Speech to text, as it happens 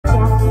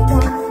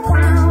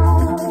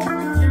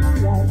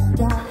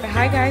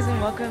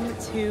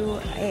welcome to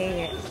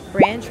a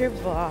brand trip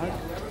vlog.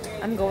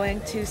 I'm going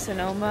to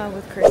Sonoma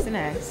with KRISTIN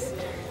S,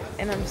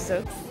 and I'm so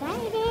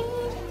excited.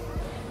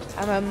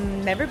 I've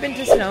never been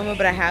to Sonoma,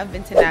 but I have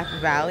been to Napa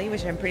Valley,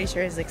 which I'm pretty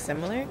sure is like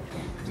similar.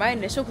 My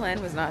initial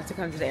plan was not to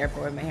come to the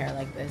airport with my hair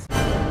like this.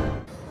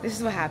 This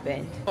is what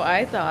happened. So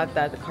I thought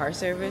that the car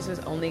service was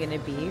only going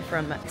to be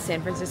from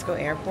San Francisco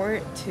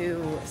airport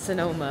to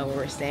Sonoma where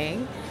we're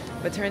staying,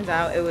 but turns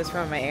out it was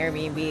from my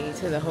Airbnb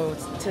to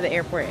the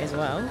airport as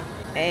well.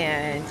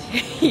 And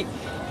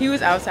he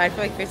was outside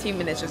for like 15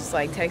 minutes just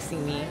like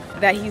texting me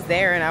that he's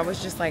there, and I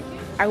was just like,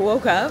 I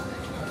woke up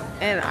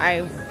and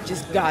I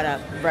just got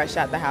up, brushed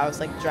out the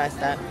house, like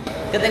dressed up.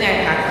 Good thing I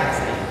packed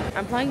last night.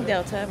 I'm flying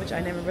Delta, which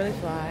I never really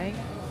fly,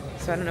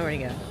 so I don't know where to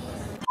go.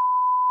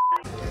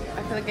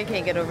 I feel like I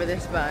can't get over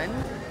this bun,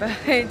 but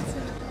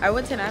I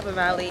went to Napa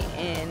Valley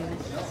in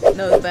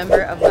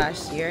November of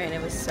last year, and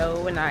it was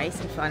so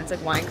nice and fun. It's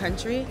like wine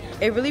country.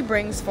 It really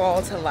brings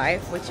fall to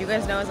life, which you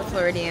guys know as a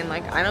Floridian,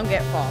 like I don't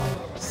get fall,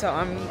 so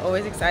I'm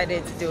always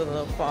excited to do a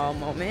little fall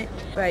moment.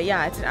 But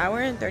yeah, it's an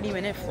hour and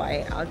 30-minute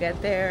flight. I'll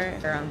get there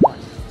around 1.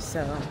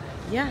 So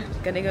yeah,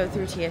 gonna go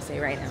through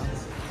TSA right now.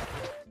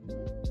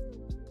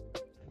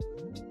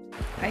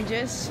 I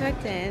just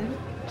checked in.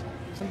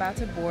 I'm about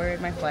to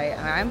board my flight.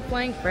 I'm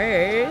flying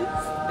first.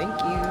 Thank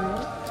you.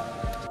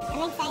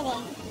 I'm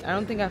excited. I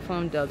don't think I've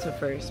flown Delta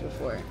first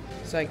before,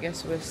 so I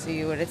guess we'll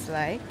see what it's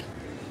like.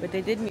 But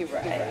they did me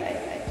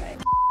right.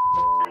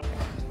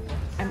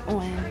 I'm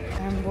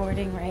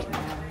boarding right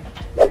now.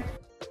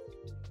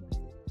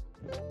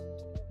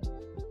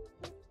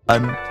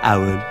 1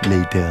 hour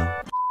later.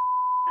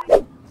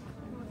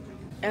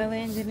 I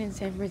landed in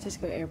San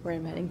Francisco airport.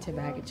 I'm heading to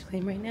baggage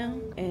claim right now,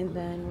 and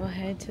then we'll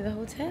head to the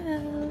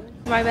hotel.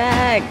 My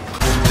bag.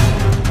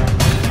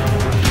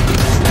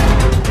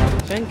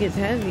 Trunk is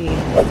heavy.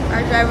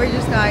 Our driver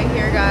just got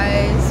here,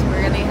 guys.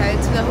 We're gonna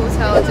head to the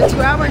hotel. It's a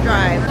 2-hour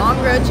drive, long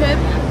road trip,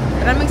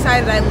 but I'm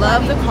excited. I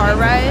love the car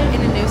ride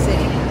in a new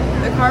city.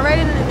 The car ride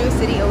in a new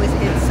city always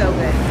hits so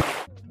good.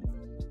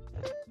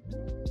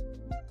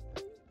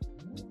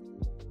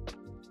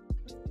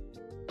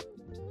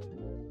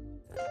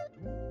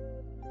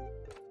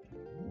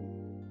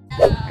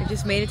 I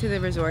just made it to the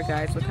resort,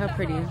 guys. Look how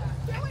pretty.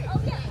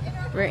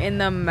 We're in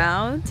the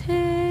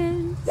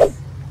mountains.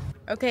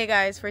 Okay,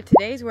 guys, for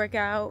today's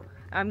workout,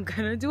 I'm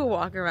gonna do a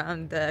walk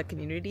around the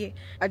community.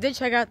 I did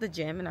check out the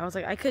gym, and I was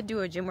like, I could do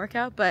a gym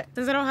workout, but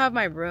since I don't have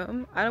my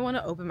room, I don't want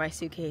to open my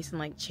suitcase and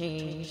like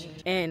change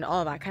and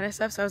all that kind of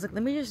stuff. So I was like,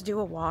 let me just do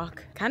a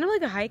walk, kind of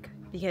like a hike,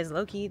 because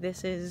low-key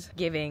this is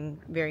giving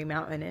very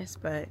mountainous.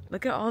 But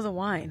look at all the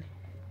wine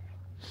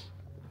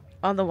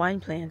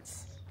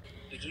plants.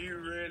 Did you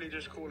really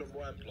just call them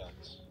wine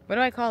plants? What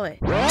do I call it?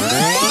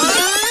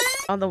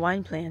 All the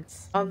wine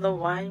plants. All the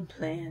wine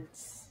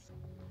plants.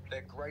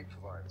 They're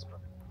grapevines, bro.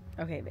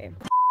 Okay, babe.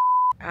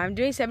 I'm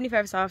doing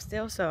 75 soft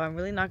still, so I'm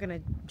really not gonna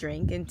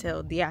drink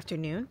until the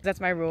afternoon.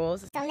 That's my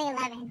rules. It's only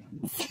 11,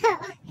 so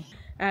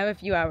I have a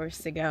few hours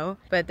to go,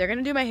 but they're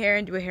gonna do my hair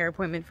and do a hair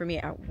appointment for me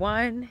at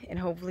 1, and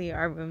hopefully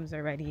our rooms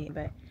are ready.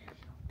 But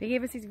they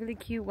gave us these really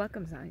cute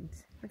welcome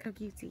signs. Look how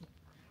cutesy.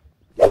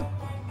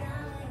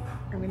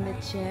 I'm in the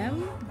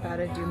gym, about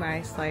to do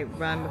my slight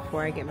run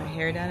before I get my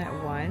hair done at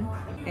 1,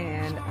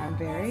 and I'm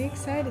very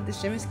excited.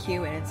 This gym is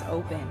cute and it's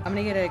open. I'm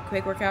gonna get a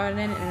quick workout in,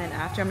 and then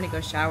after I'm gonna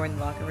go shower in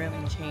the locker room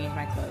and change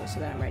my clothes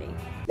so that I'm ready.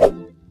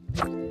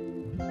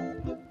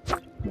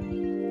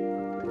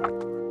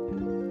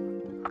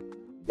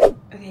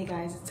 Okay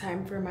guys, it's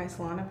time for my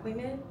salon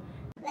appointment.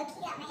 let's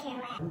get my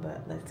hair wet.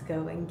 But let's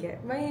go and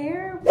get my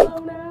hair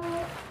blown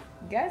out.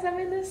 Guys, I'm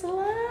in the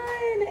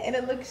salon and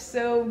it looks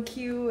so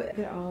cute. Look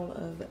at all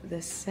of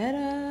the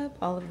setup,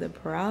 all of the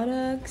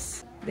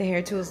products. The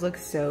hair tools look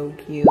so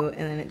cute, and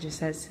then it just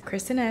says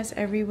KRISTIN S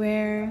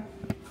everywhere.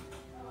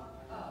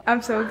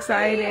 I'm so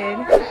excited.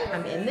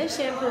 I'm in the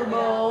shampoo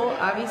bowl,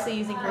 obviously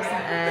using KRISTIN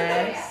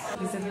S.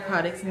 These are the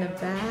products in the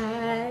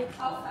bag.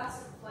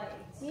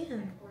 Yeah.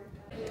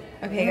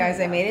 Okay guys,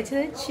 I made it to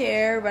the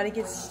chair. We're about to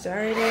get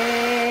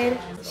started.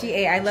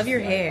 I love your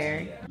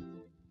hair.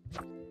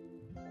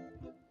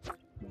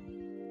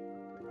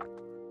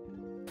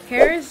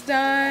 Hair is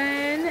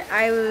done.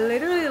 I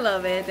literally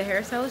love it. The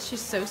hairstylist,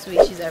 she's so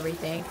sweet. She's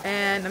everything.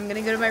 And I'm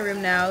gonna go to my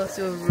room now. Let's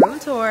do a room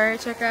tour,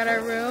 check out our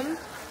room,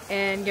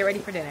 and get ready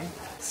for dinner.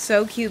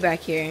 So cute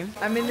back here.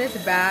 I'm in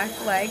this back,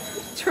 like,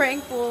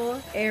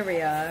 tranquil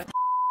area.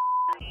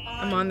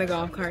 I'm on the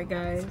golf cart,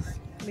 guys.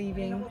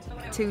 Leaving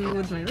to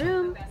my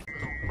room.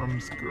 I'm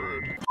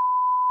scared.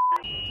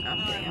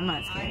 I'm kidding, I'm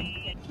not scared.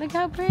 Look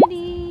how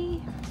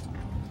pretty.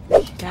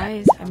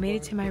 Guys, I made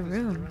it to my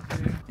room.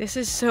 This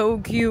is so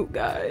cute,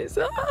 guys.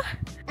 Ah.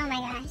 Oh my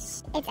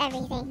gosh, it's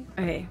everything.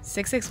 Okay,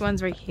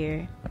 661's right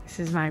here. This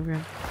is my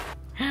room.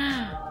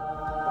 Wow.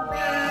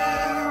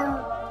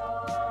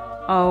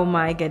 Oh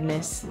my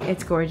goodness,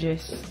 it's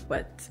gorgeous.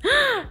 What?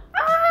 Ah,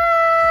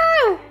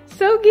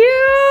 so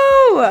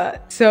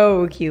cute.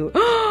 So cute.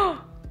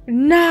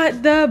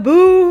 Not the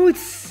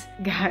boots.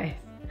 Guys,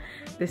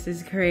 This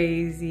is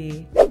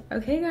crazy.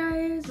 Okay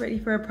guys, ready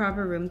for a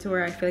proper room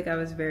tour. I feel like I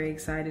was very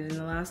excited in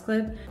the last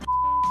clip.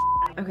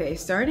 Okay,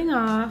 starting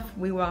off,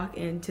 we walk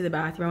into the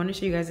bathroom. I want to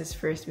show you guys this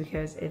first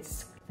because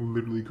it's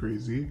Literally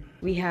crazy.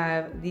 we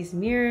have these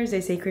mirrors.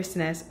 They say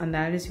KRISTIN S, and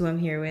that is who I'm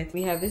here with.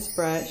 We have this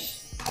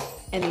brush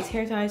and these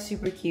hair ties,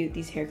 super cute.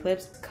 These hair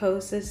clips,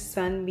 Kosas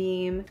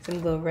Sunbeam, some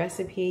Glow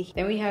Recipe.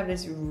 Then we have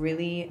this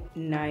really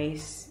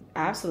nice,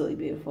 absolutely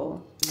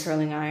beautiful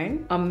curling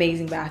iron.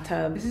 Amazing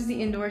bathtub. This is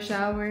the indoor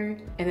shower,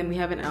 and then we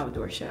have an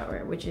outdoor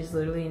shower, which is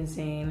literally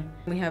insane.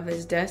 We have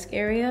this desk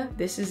area.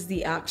 This is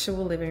the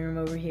actual living room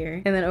over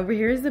here. And then over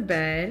here is the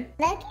bed.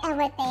 Look at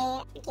what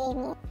they gave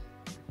me.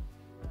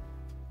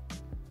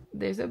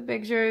 There's a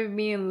picture of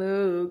me and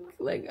Luke.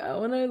 Like, I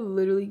wanna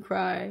literally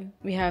cry.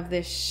 We have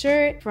this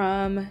shirt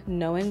from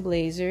Knowing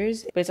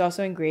Blazers, but it's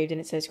also engraved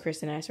and it says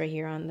KRISTIN S right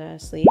here on the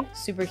sleeve.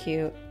 Super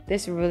cute.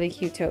 This really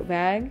cute tote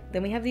bag.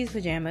 Then we have these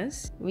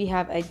pajamas. We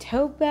have a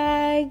tote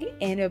bag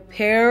and a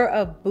pair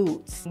of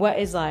boots. What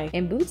is life?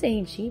 And boots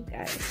ain't cheap,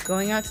 guys.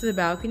 Going out to the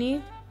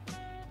balcony.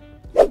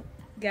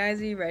 Guys,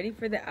 are you ready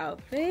for the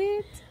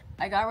outfit?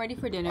 I got ready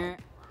for dinner.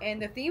 And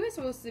the theme is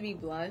supposed to be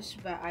blush,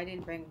 but I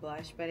didn't bring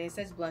blush, but it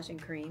says blush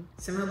and cream.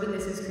 So I'm hoping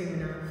this is cream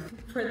enough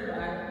for the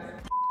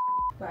vibes.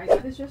 But I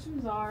got this dress from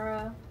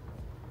Zara.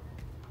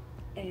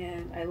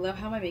 And I love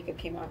how my makeup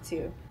came out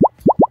too.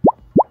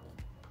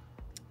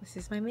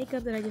 This is my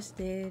makeup that I just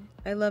did.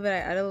 I love it. I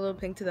added a little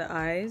pink to the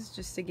eyes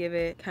just to give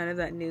it kind of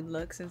that nude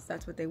look since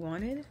that's what they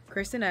wanted.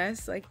 KRISTIN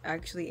S like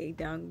actually ate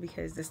down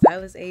because the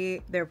stylist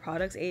ate, their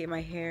products ate, my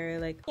hair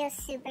like Feels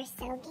super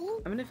silky.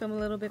 I'm gonna film a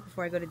little bit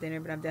before I go to dinner,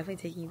 but I'm definitely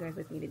taking you guys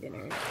with me to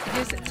dinner.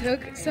 I just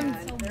took some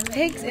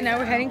pics and now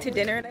we're heading to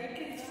dinner.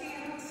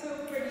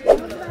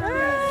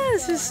 Ah,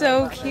 this is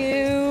so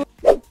cute.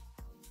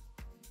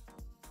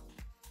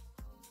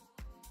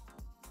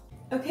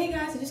 Okay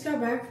guys, I just got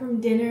back from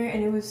dinner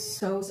and it was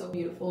so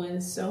beautiful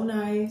and so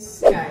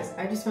nice. Guys,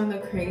 I just found the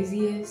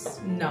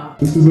craziest knot.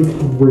 This is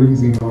a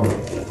crazy knot.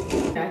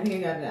 I think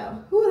I got it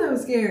out. Ooh, that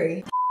was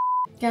scary.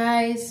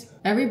 Guys,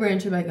 every brand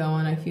trip I go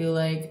on, I feel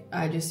like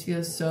I just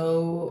feel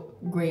so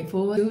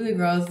grateful. Two of the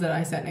girls that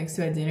I sat next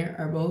to at dinner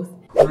are both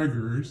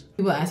Tigers.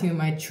 people ask me what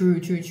my true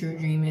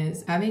dream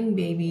is. Having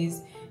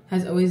babies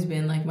has always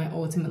been like my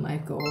ultimate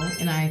life goal.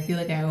 And I feel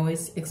like I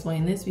always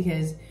explain this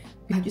because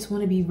I just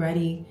want to be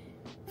ready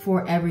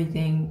for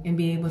everything and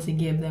be able to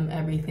give them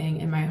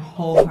everything in my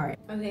whole heart.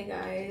 Okay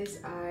guys,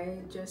 I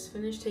just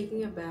finished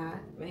taking a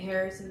bath. My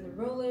hair is in the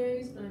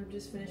rollers and I'm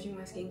just finishing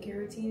my skincare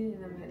routine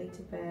and I'm heading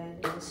to bed.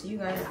 I'll see you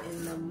guys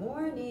in the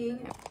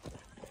morning.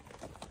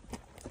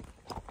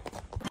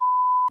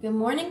 Good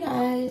morning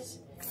guys.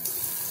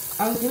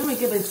 I was gonna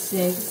wake up at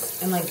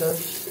 6 and like go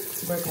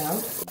work out.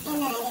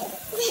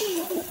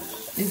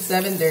 It's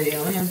 7:30, I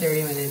only have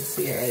 30 minutes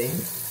to get ready.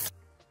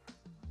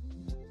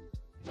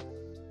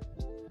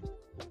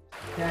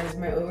 Guys,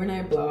 my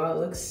overnight blowout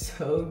looks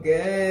so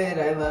good.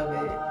 I love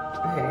it.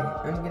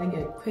 Okay, I'm gonna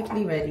get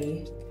quickly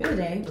ready for the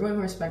day. We're going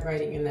horseback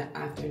riding in the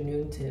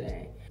afternoon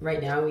today.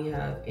 Right now we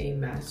have a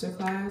master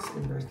class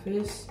and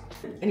breakfast.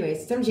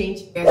 Anyways, some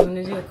change. Guys, I'm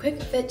gonna do a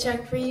quick fit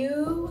check for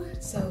you.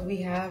 So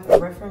we have a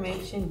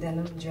Reformation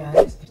denim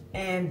dress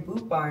and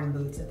Boot Barn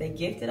boots that they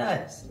gifted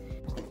us.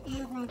 I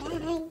have my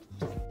bag,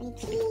 my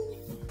keys.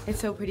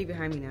 It's so pretty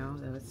behind me now,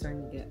 though. It's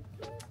starting to get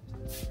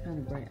kind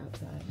of bright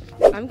outside.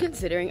 I'm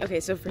considering, okay,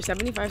 so for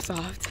 75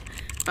 soft,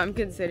 I'm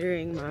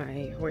considering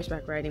my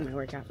horseback riding my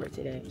workout for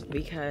today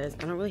because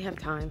I don't really have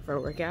time for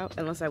a workout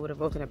unless I would have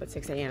woken up at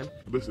 6 a.m.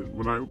 Listen,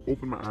 when I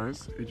opened my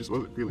eyes, it just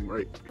wasn't feeling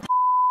right.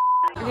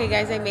 Okay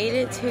guys, I made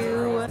it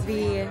to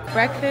the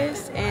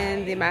breakfast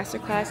and the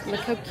masterclass. Look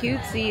how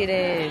cutesy it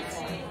is.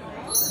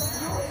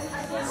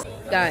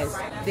 Guys,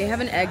 they have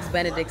an Eggs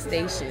Benedict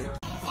station.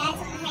 That's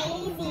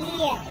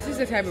crazy. This is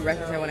the type of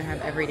breakfast I want to have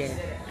every day.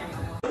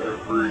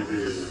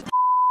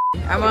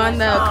 I'm on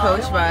the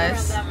coach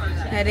bus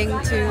heading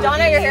to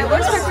Donna, your hair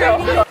looks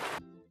so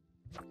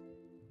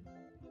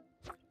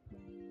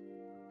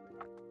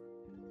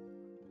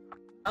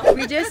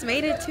We just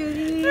made it to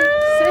the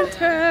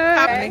center.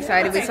 I'm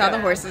excited. We saw the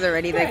horses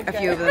already, like a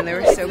few of them. They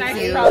were so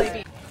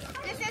cute.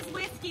 This is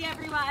Whiskey,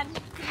 everyone.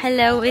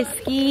 Hello,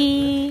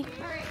 Whiskey.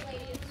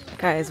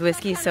 Guys,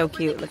 Whiskey's so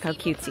cute. Look how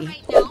cutesy.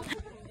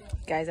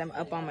 Guys, I'm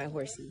up on my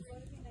horsey.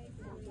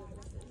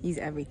 He's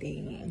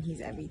everything.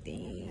 He's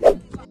everything.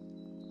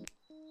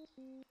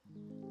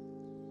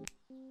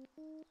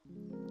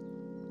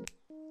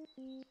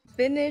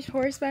 Finished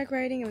horseback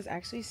riding. It was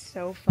actually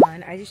so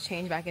fun. I just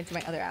changed back into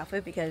my other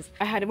outfit because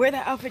I had to wear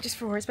that outfit just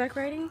for horseback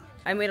riding.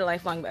 I made a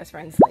lifelong best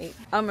friend slate.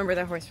 I'll remember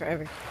that horse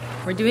forever.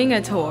 We're doing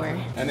a tour.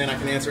 And then I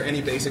can answer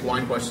any basic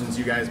wine questions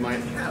you guys might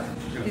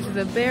have. These are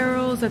the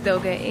barrels that they'll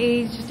get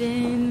aged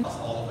in.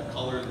 All the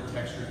color, the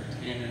texture, the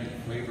tannin,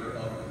 the flavor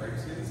of the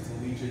fragrances to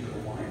lead into the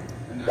wine.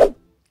 And then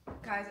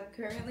Guys, I'm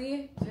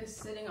currently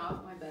just sitting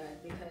off my bed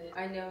because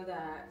I know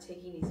that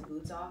taking these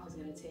boots off is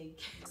gonna take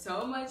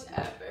so much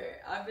effort.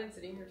 I've been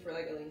sitting here for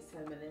like at least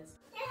 10 minutes.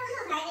 I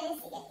don't know how hard it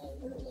is to get these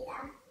booties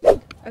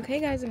off.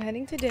 Okay guys, I'm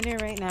heading to dinner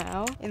right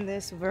now in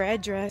this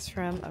red dress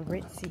from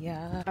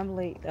Aritzia. I'm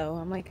late though.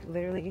 I'm like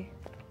literally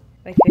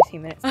like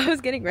 15 minutes. I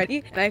was getting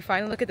ready and I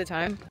finally look at the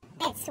time.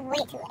 It's way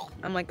too late.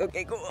 I'm like,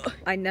 okay, cool.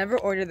 I never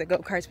ordered the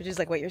go-karts, which is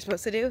like what you're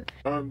supposed to do.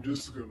 I'm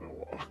just gonna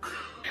walk.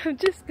 I'm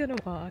just gonna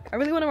walk. I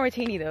really want a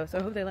martini though, so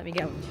I hope they let me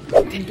get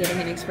one. I'm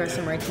getting an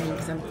espresso martini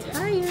because I'm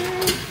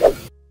tired.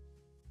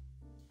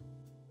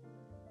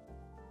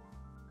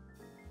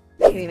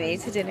 We made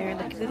it to dinner.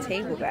 Look at the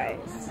table,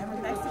 guys.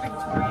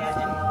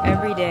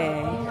 Every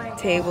day,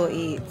 table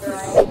eats.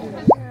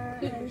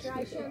 And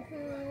dry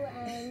shampoo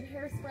and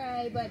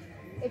hairspray, but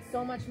it's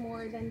so much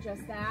more than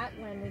just that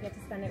when we get to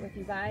spend it with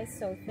you guys.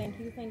 So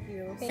thank you, thank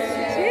you.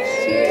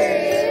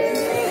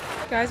 Cheers.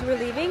 Guys, we're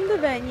leaving the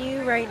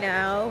venue right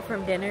now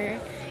from dinner,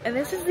 and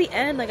this is the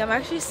end. Like, I'm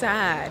actually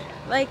sad.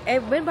 Like,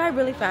 it went by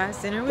really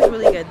fast. Dinner was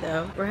really good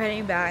though. We're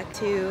heading back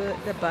to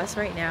the bus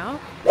right now.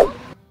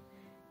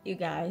 You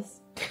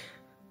guys,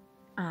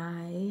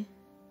 I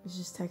was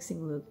just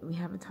texting Luke and we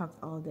haven't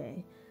talked all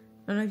day.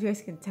 I don't know if you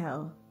guys can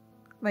tell,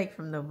 like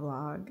from the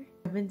vlog.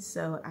 I've been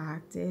so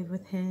active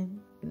with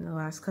him in the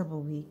last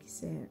couple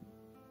weeks, and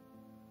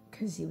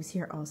because he was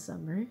here all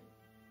summer.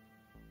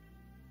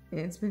 And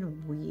it's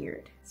been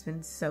weird. It's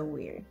been so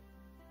weird.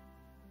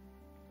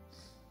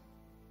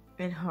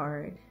 And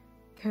hard.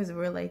 Because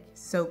we're like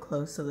so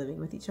close to living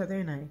with each other,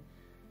 and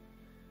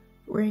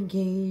we're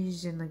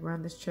engaged and like we're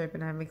on this trip,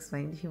 and I'm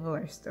explaining to people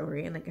our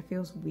story, and like it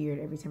feels weird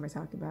every time I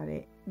talk about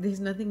it. There's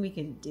nothing we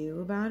can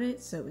do about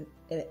it, so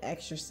it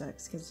extra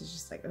sucks because it's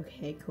just like,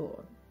 okay,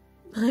 cool.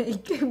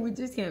 Like we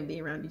just can't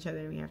be around each other,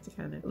 and we have to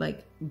kind of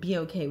like be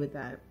okay with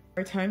that.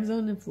 Our time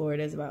zone in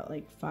Florida is about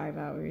like 5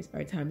 hours.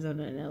 Our time zone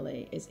in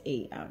LA is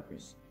 8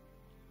 hours.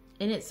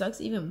 And it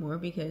sucks even more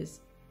because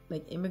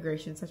like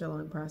immigration is such a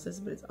long process,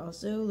 but it's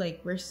also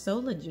like we're so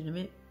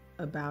legitimate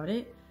about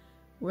it.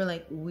 We're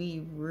like,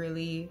 we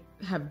really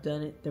have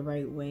done it the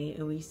right way,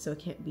 and we still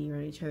can't be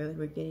around each other. Like,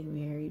 we're getting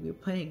married, we're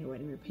planning a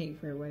wedding, we're paying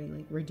for a wedding,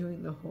 like we're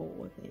doing the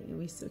whole thing, and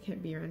we still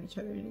can't be around each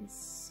other, and it's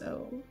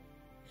so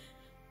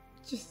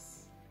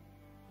just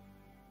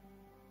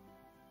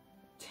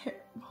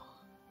terrible.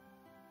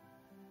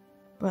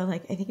 But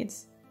like, I think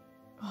it's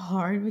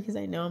hard because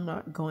I know I'm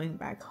not going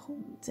back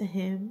home to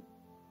him,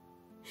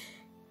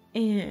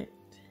 and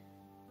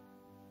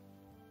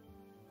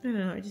I don't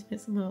know, I just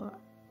miss him a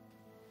lot.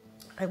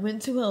 I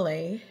went to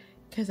LA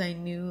because I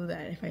knew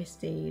that if I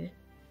stayed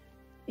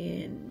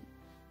in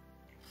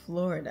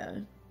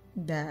Florida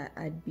that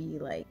I'd be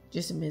like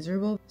just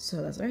miserable.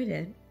 So that's what I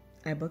did.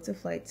 I booked a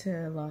flight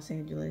to Los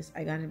Angeles.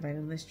 I got invited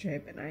on this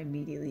trip, and I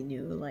immediately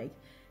knew like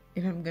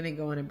if I'm gonna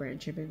go on a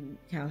brand trip in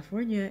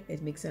California,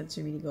 it makes sense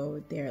for me to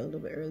go there a little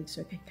bit early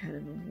so I can kind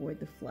of avoid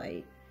the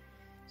flight.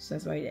 So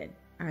that's what I did.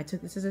 I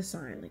took this as a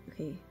sign, like,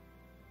 okay,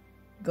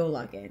 go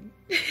lock in.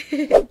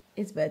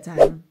 It's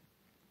bedtime.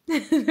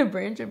 The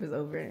brand trip is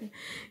over.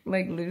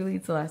 Like, literally,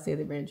 it's the last day of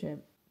the brand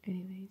trip.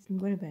 Anyways, I'm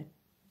going to bed.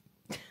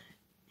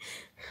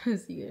 I'll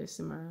see you guys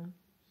tomorrow.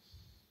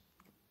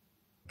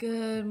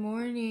 Good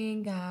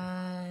morning,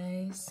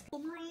 guys.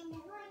 Good morning, good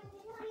morning,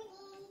 good morning.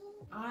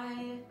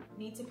 I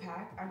need to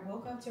pack. I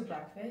woke up to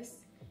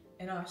breakfast,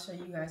 and I'll show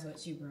you guys what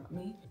she brought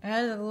me. I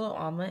had a little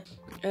omelet.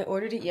 I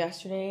ordered it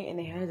yesterday, and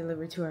they had it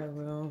delivered to our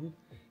room.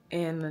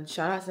 And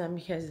shout out to them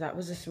because that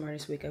was the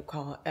smartest wake-up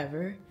call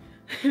ever.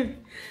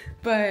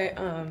 But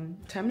time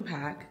to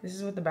pack. This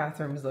is what the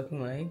bathroom is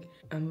looking like.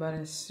 I'm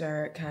gonna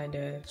start kind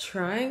of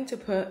trying to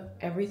put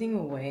everything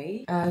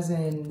away, as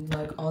in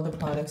like all the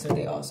products that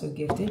they also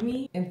gifted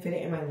me, and fit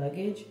it in my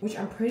luggage, which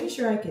I'm pretty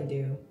sure I can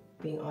do.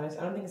 Being honest,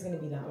 I don't think it's gonna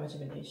be that much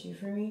of an issue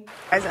for me.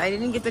 Guys, I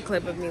didn't get the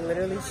clip of me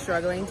literally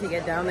struggling to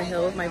get down the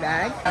hill with my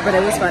bag, but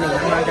it was funny,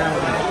 I'm not gonna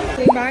lie.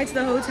 Came back to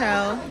the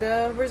hotel.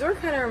 The resort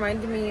kind of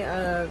reminded me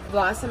of the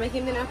last time I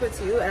came to Napa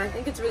too, and I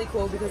think it's really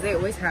cool because they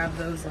always have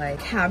those like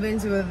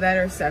cabins that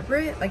are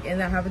separate, like, and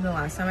that happened the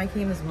last time I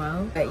came as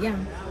well. But yeah,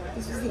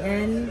 this is the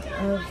end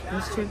of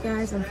this trip,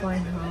 guys. I'm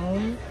flying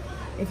home.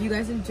 If you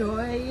guys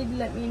enjoyed,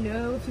 let me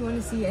know if you want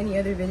to see any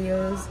other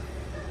videos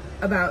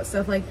about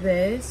stuff like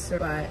this.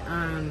 But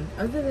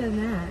other than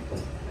that,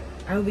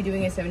 I will be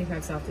doing a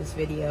 75 softest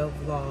video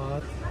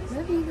vlog.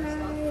 Love you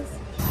guys.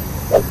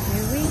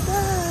 Here we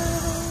go.